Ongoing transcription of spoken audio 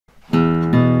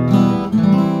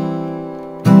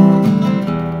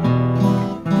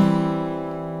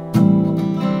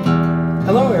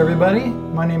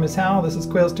My name is Hal. This is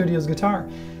Quail Studios Guitar.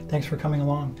 Thanks for coming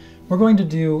along. We're going to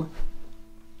do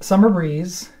Summer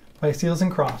Breeze by Seals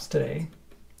and Crofts today.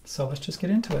 So let's just get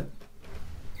into it.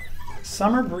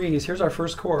 Summer Breeze, here's our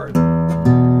first chord. E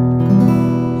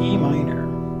minor.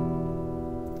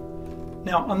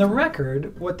 Now on the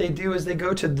record, what they do is they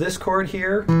go to this chord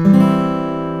here,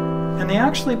 and they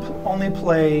actually only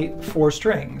play 4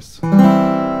 strings,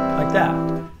 like that.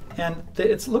 And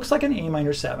it looks like an A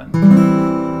minor 7,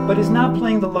 but he's not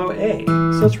playing the low A,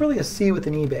 so it's really a C with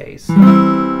an E bass. So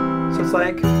it's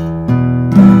like that.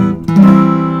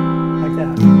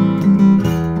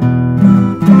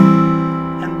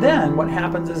 And then what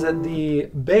happens is that the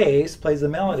bass plays the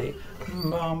melody.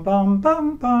 Bum bum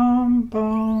bum bum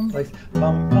bum, like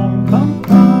bum bum bum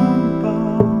bum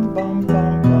bum bum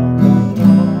bum bum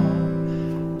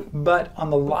bum. But on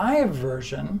the live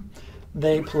version,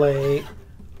 they play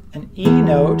an E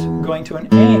note going to an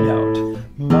A note.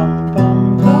 Bum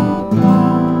bum bum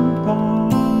bum bum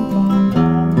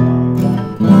bum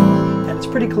bum bum. And it's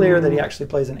pretty clear that he actually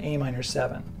plays an A minor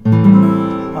 7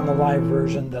 on the live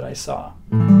version that I saw.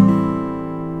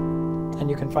 And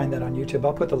you can find that on YouTube.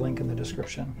 I'll put the link in the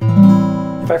description.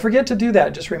 If I forget to do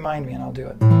that, just remind me and I'll do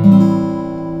it.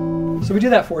 So we do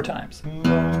that 4 times. So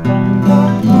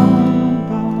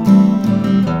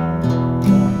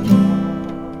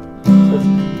it's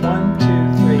 1, 2,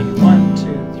 3, 1, 2,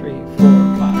 3, 4,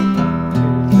 5. 1,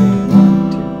 2, 3,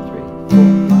 1, 2, 3,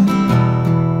 4,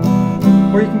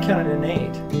 5. Or you can count it in 8.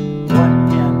 1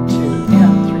 and 2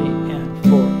 and 3 and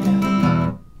 4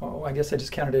 and. Oh, I guess I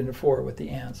just counted it in 4 with the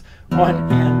ands. 1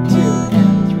 and 2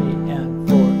 and 3 and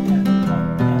 4 and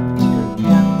 1 and 2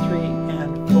 and 3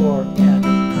 and 4 and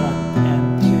 1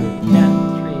 and 2 and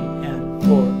 3 and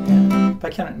 4 and. If I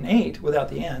count it in 8 without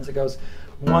the ands, it goes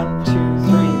 1, 2, 3,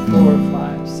 4,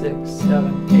 5, 6,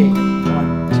 7, 8.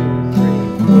 1, 2,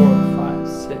 3, 4, 5,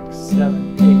 6,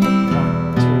 7, 8.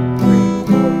 1, 2, 3,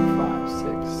 4, 5,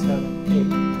 6,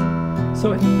 7, 8. So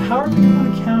however you want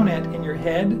to count it in your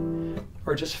head,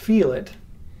 or just feel it,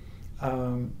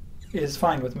 is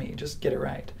fine with me. Just get it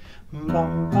right.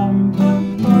 Bum, bum,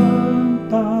 bum, bum,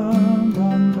 bum,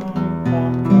 bum, bum,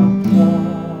 bum, bum, bum.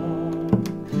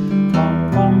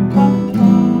 Bum, bum, bum,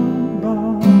 bum,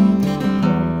 bum.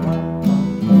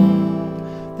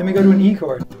 Then we go to an E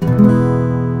chord.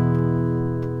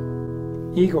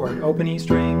 E chord, open E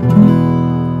string.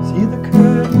 See the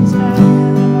curtains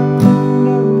hanging in the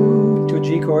window. To a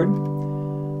G chord.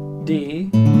 D.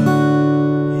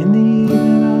 In the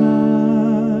evening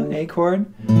on a chord.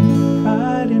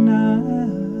 Friday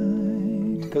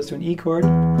night. Goes to an E chord.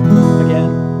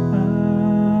 Again.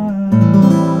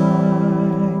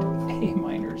 A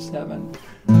minor 7.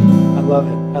 I love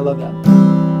it. I love that.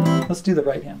 Let's do the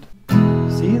right hand.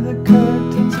 See the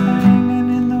curtains hanging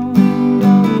in the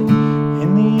window in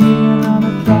the evening on a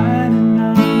Friday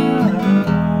night.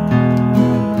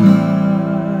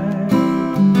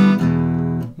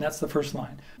 And that's the first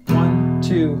line. 1,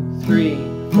 2, 3,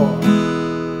 4.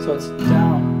 So it's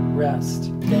down,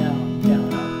 rest, down,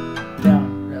 down, up,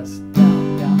 down, rest,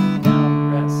 down, down,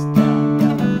 down, rest, down,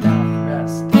 down, down,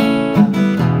 rest, down,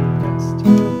 down, down, rest.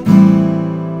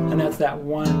 And that's that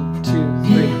 1, 2,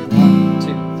 3, 1, 2,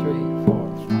 3, 4,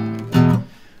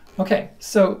 5. Okay,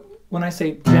 so when I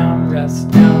say down,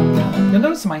 rest, down, down, you'll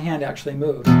notice my hand actually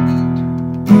moved.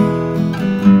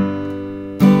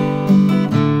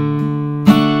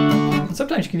 And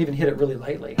sometimes you can even hit it really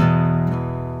lightly. 1,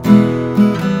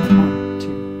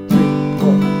 2, 3,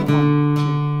 4. 1,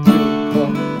 2, 3, 4.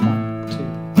 1, 2,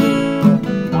 3, 4.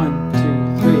 1, 2,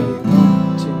 3.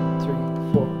 1, 2, 3,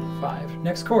 4, 5.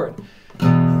 Next chord.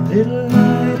 Little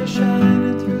light is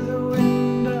shining through the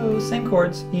window. Same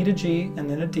chords, E to G and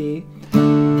then a D.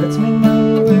 Lets me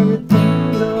know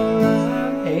everything's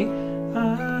alright. A,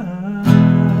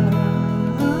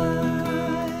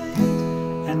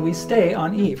 and we stay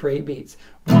on E for 8 beats.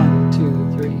 1,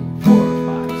 2, 3, 4,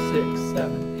 5, 6, 7,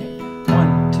 8.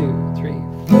 1, 2, 3,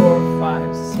 4,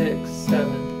 5, 6, 7,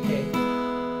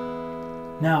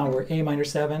 8. Now we're A minor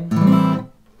 7.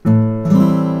 A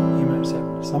minor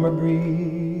 7. Summer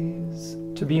breeze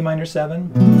to B minor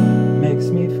 7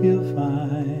 makes me feel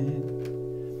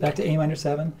fine. Back to A minor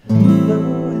 7.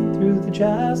 Blowing through the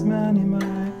jasmine in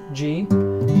my G.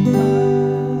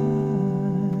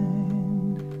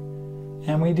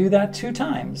 And we do that 2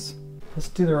 times. Let's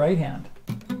do the right hand.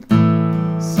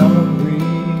 Summer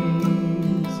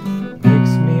breeze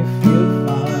makes me feel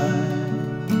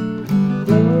fine.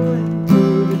 Blowing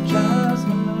through the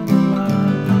jasmine in my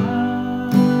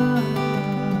mind.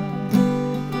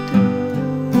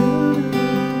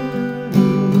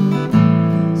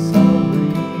 Summer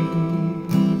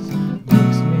breeze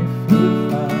makes me feel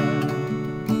fine.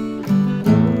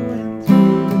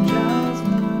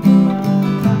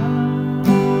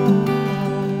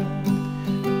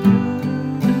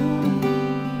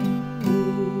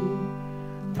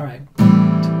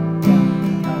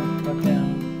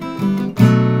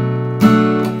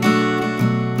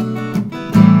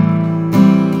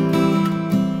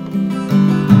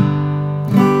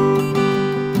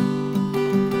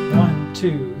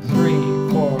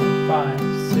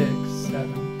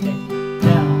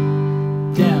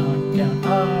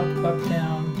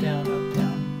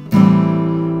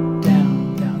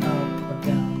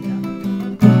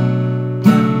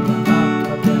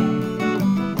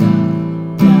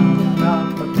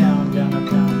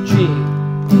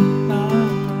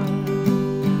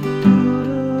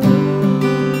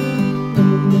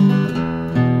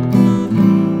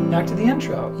 back to the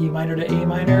intro. E minor to A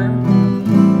minor.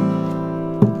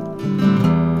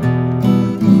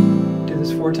 Do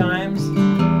this 4 times.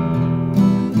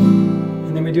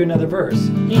 And then we do another verse.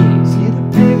 E, see the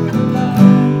paper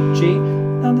line. G,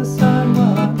 on the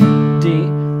sidewalk. D,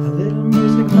 a little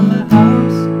music from the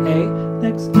house. A,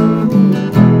 next door.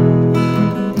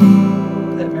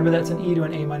 Remember that's an E to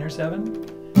an A minor 7.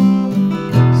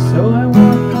 So I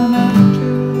walk on up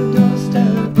to the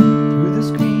doorstep, through the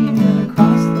screen and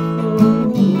across the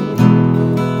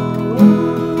floor.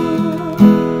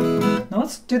 Now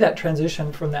let's do that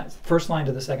transition from that first line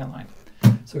to the second line.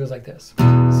 So it goes like this.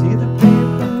 See the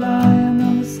paper lying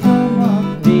on the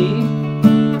sidewalk. D,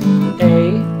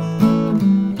 A,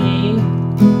 E,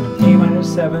 A minor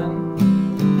 7,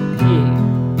 E.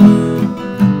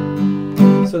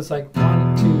 So it's like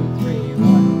 1, 2, 3,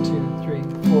 1, 2, 3,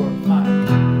 4,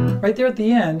 5. Right there at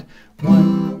the end,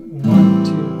 1, 1,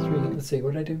 2, 3. Let's see,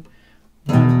 what did I do?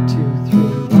 1, 2,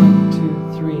 3, 1,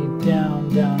 2, 3,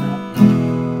 down, down, up.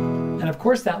 And of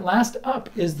course, that last up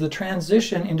is the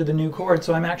transition into the new chord,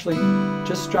 so I'm actually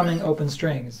just strumming open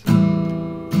strings. Hear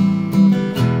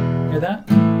that?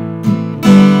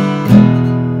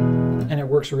 And it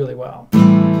works really well.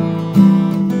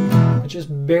 Just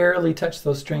barely touch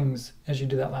those strings as you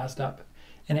do that last up,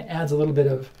 and it adds a little bit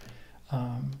of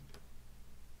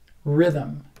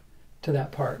rhythm to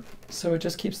that part, so it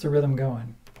just keeps the rhythm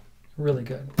going. Really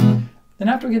good. Then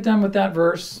after we get done with that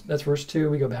verse, that's verse 2,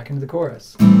 we go back into the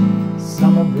chorus.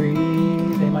 Summer breeze,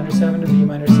 A minor 7 to B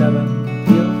minor 7,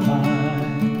 feel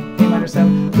fine. A minor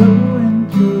 7, blowing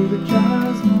through the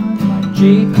jasmine, my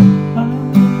G.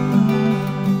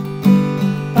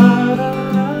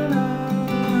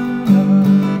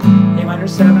 A minor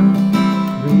 7,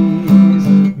 breeze,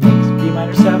 makes B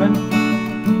minor 7, A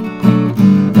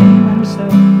minor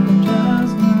 7,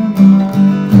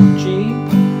 jasmine, G,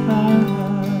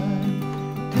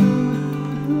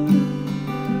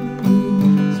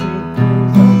 sweet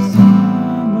days of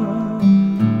summer.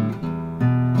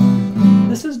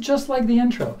 This is just like the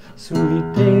intro.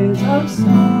 Sweet days of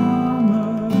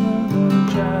summer, the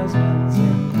jasmine's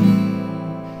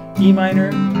in E minor,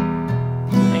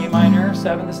 A minor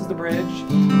 7, this is the bridge,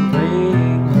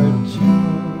 playing her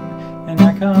tune, and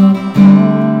I come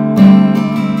home.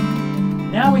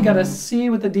 Now we got a C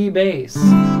with the D bass.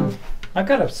 I've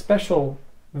got a special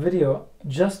video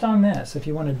just on this if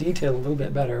you want to detail a little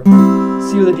bit better.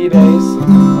 C with a D bass.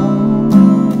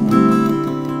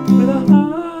 With a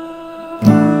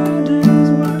hard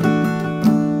day's work.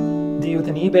 D with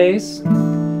an E bass.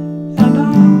 And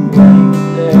I'm waiting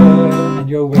there, and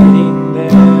you're waiting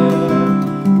there.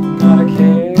 Not a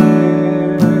care in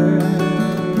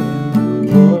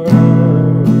the world.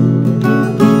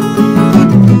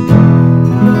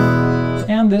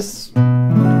 And this,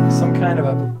 some kind of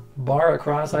a bar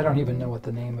across, I don't even know what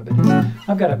the name of it is.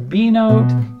 I've got a B note,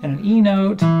 and an E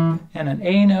note, and an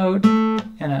A note,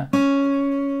 and a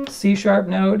C sharp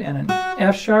note, and an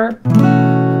F sharp.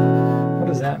 What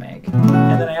does that make?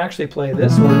 And then I actually play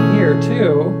this one here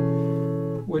too,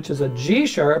 which is a G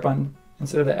sharp on.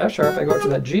 Instead of the F sharp, I go up to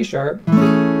that G sharp,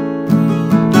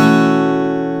 and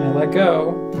I let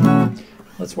go.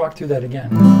 Let's walk through that again.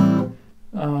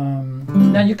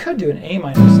 Now you could do an A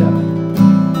minor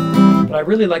 7, but I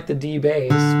really like the D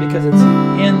bass because it's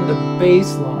in the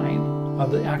bass line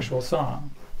of the actual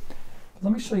song.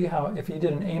 Let me show you how, if you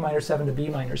did an A minor 7 to B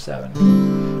minor 7.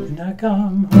 And I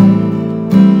come home,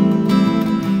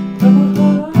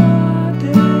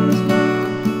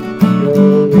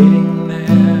 you're waiting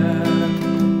there,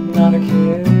 not a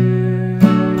care.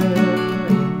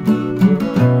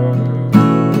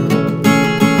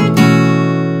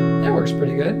 That works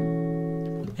pretty good.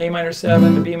 A minor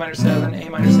 7 to B minor 7, A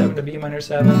minor 7 to B minor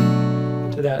 7,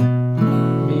 to that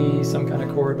B, some kind of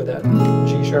chord with that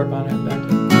G sharp on it, back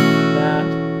to that.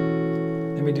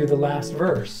 Then we do the last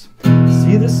verse.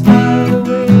 See the smile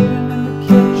waving in the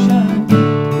kitchen,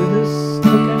 with the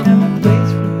cooking and the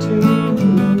plates for two.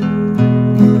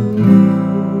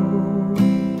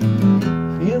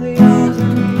 Feel the arms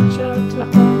and reach out to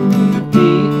hold me,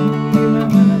 even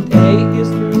when the day is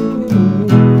through.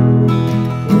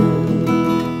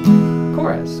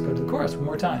 Chorus, go to the chorus one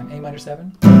more time. A minor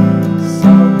 7,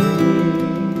 summer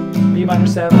breeze, B minor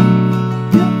 7,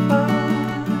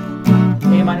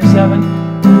 A minor 7,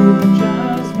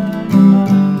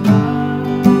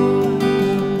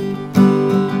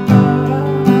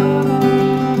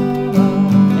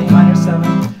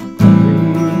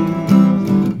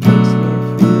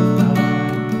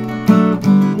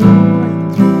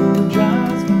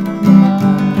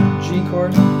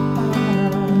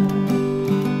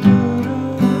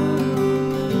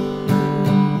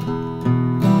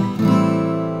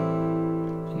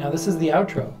 Now this is the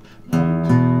outro,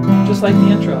 just like the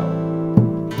intro.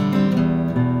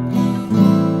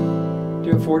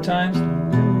 Do it 4 times.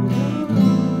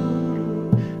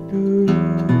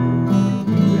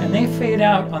 And they fade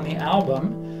out on the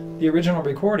album, the original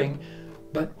recording.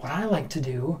 But what I like to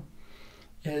do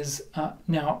is,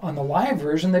 now on the live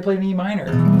version, they played an E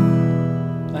minor,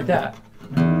 like that.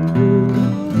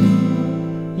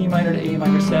 E minor to A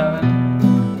minor 7.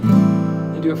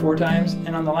 They do it 4 times.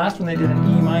 And on the last one, they did an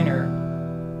E minor.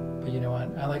 But you know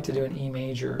what? I like to do an E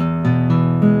major,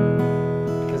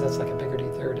 because that's like a bigger D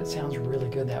third. It sounds really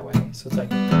good that way. So it's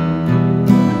like...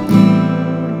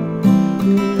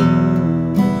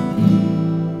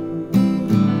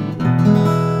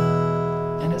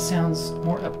 sounds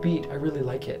more upbeat. I really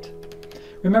like it.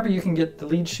 Remember, you can get the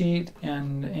lead sheet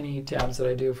and any tabs that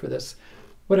I do for this,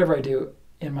 whatever I do,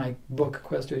 in my book,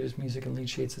 Quail Studios Music and Lead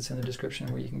Sheets. It's in the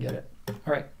description where you can get it.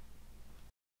 All right.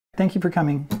 Thank you for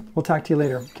coming. We'll talk to you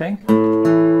later, okay?